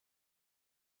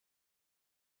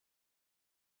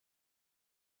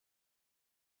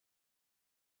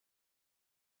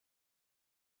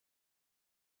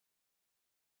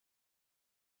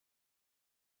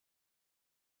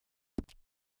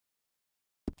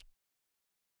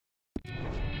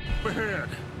Up ahead.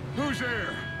 Who's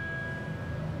there?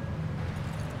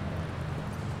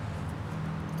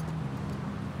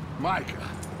 Micah.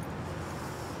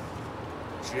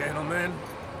 Gentlemen,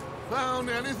 Found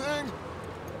anything?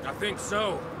 I think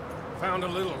so. Found a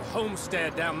little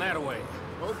homestead down that way.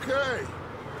 Okay.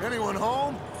 Anyone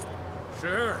home?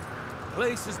 Sure.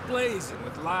 Place is blazing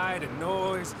with light and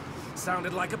noise.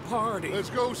 Sounded like a party. Let's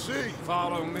go see.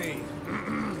 Follow me.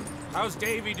 How's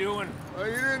Davy doing? He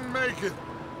didn't make it.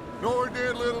 Nor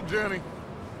did little Jenny.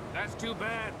 That's too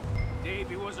bad.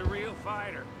 Davy was a real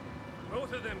fighter.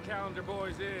 Both of them calendar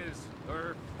boys is,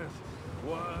 or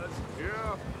was.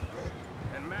 Yeah,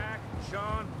 And Mac,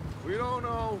 Sean, we don't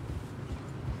know.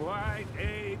 quite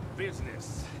a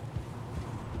business.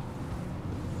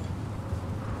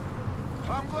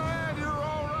 I'm glad you're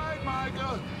all right,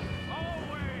 Micah.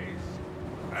 Always.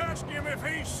 Ask him if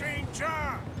he's seen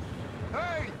John.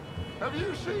 Hey, have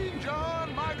you seen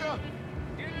John, Micah?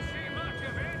 Didn't see much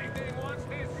of anything once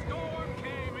this storm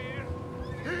came in.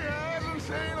 He hasn't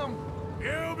seen him.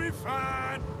 He'll be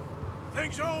fine.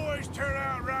 Things always turn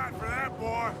out right for that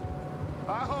boy.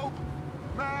 I hope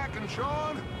Mac and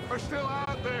Sean are still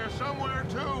out there somewhere,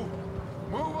 too.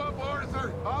 Move up,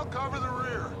 Arthur. I'll cover the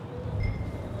rear.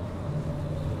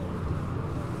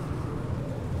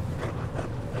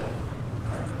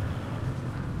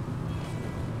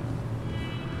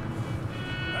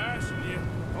 Passing you.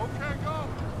 Okay, go.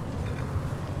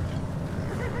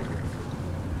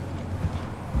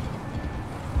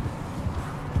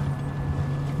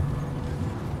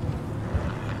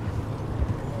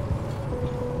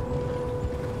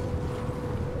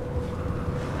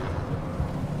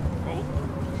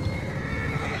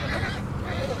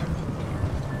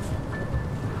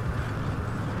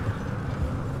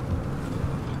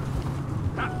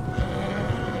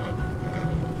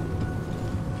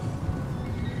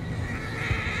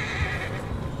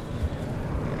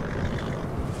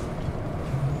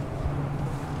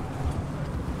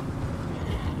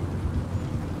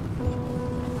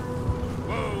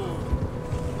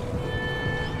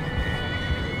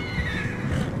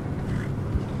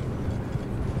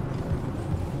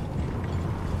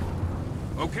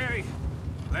 Okay,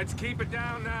 let's keep it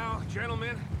down now,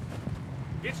 gentlemen.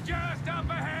 It's just up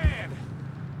ahead.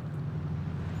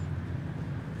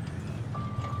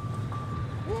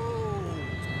 Whoa.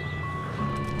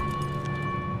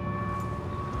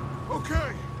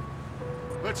 Okay,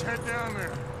 let's head down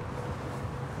there.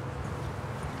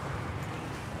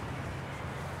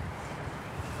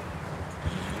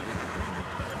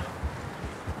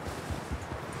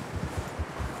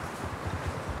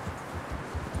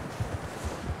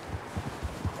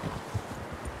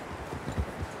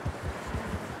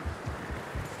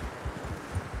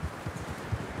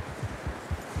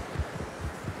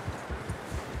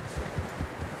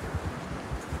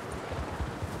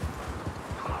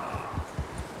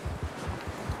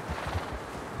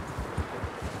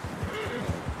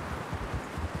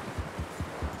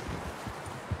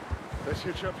 Let's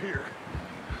hitch up here.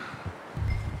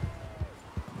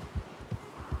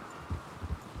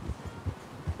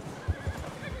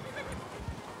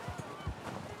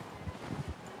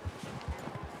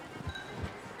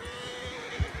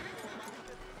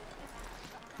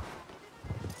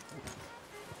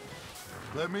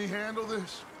 Let me handle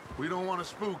this. We don't want to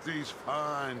spook these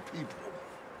fine people.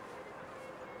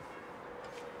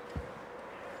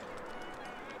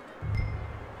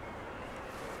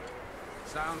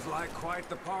 Sounds like quite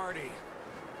the party.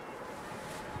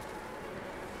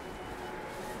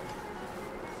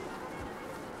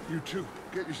 You two,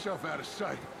 get yourself out of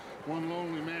sight. One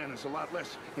lonely man is a lot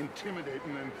less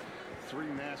intimidating than three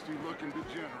nasty-looking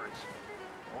degenerates.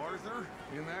 Arthur,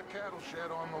 in that cattle shed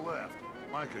on the left.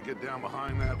 Micah, get down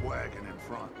behind that wagon in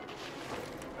front.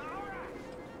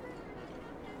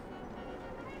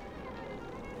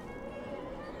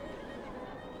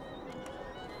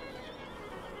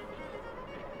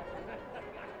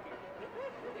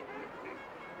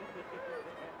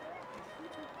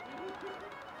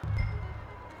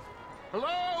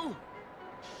 Hello?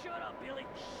 Shut up, Billy.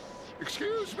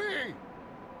 Excuse me?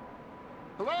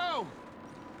 Hello?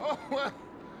 Oh, well,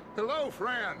 hello,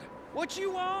 friend. What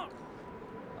you want?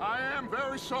 I am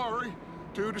very sorry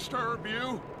to disturb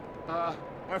you.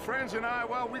 My friends and I,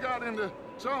 well, we got into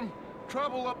some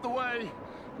trouble up the way,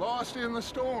 lost in the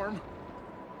storm.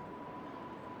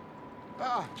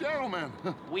 Gentlemen.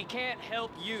 We can't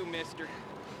help you, mister.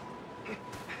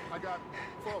 I got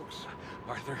folks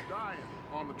Arthur, dying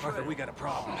on the trail. Arthur, we got a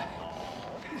problem.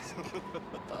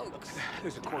 Folks,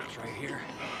 there's a corpse right here.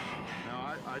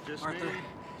 Now, I just Arthur, need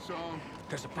some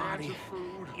There's a cans body of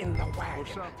food in the or wagon.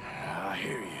 something. I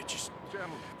hear you. Just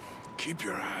Gentlemen, Keep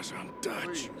your eyes on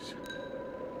Dutch. Please.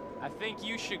 I think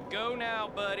you should go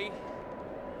now, buddy.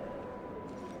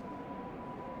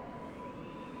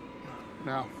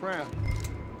 Now, friend.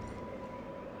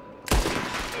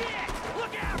 Yeah!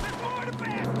 Look out! There's more to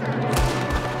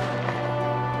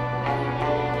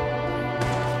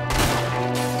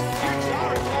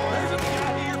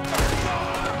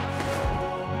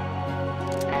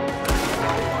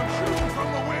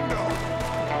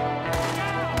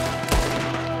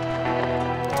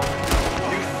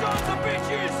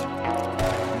bastards!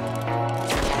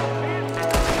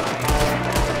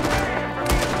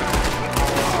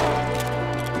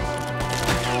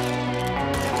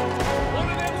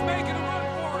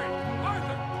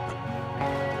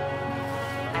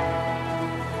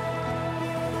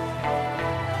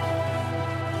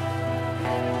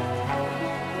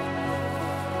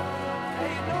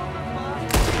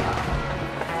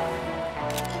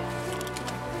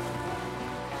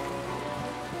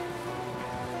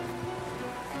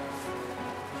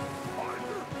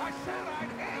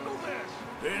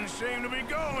 Didn't seem to be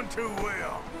going too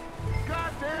well.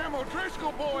 Goddamn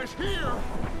O'Driscoll boys here!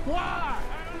 Why?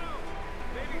 I don't know.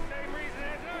 Maybe same reason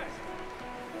as us.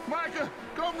 Micah,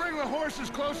 go bring the horses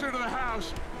closer to the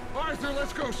house. Arthur,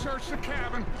 let's go search the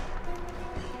cabin.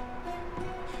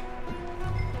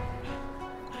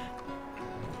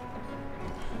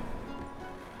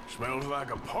 Smells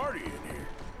like a party in here.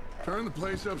 Turn the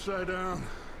place upside down.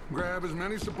 Grab as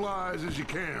many supplies as you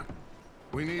can.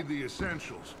 We need the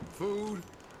essentials. Food,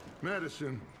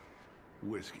 medicine,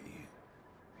 whiskey.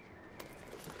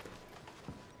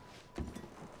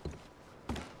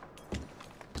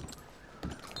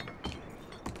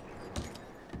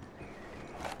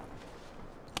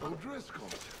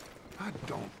 O'Driscoll's. I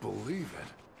don't believe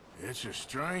it. It's a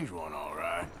strange one, all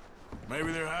right.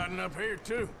 Maybe they're hiding up here,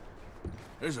 too.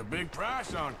 There's a big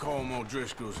price on Colm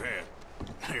O'Driscoll's head.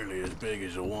 Nearly as big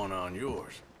as the one on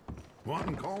yours.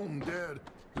 Wanting Colm dead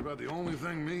is about the only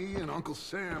thing me and Uncle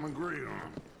Sam agree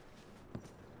on.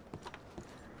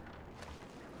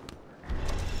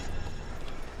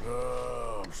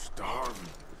 Oh, I'm starving.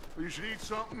 You should eat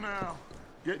something now.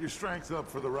 Get your strength up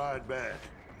for the ride back.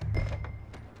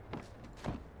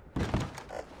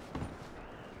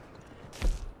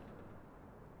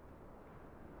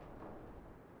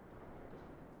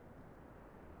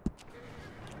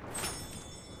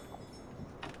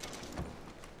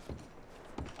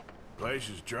 Place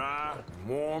is dry and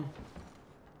warm.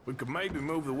 We could maybe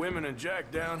move the women and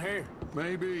Jack down here.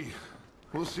 Maybe.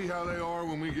 We'll see how they are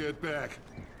when we get back.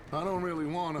 I don't really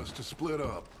want us to split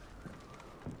up.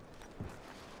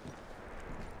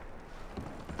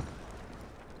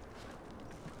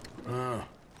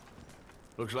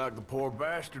 Looks like the poor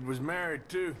bastard was married,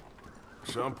 too. At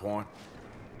some point.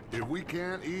 If we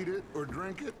can't eat it or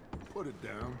drink it, put it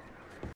down.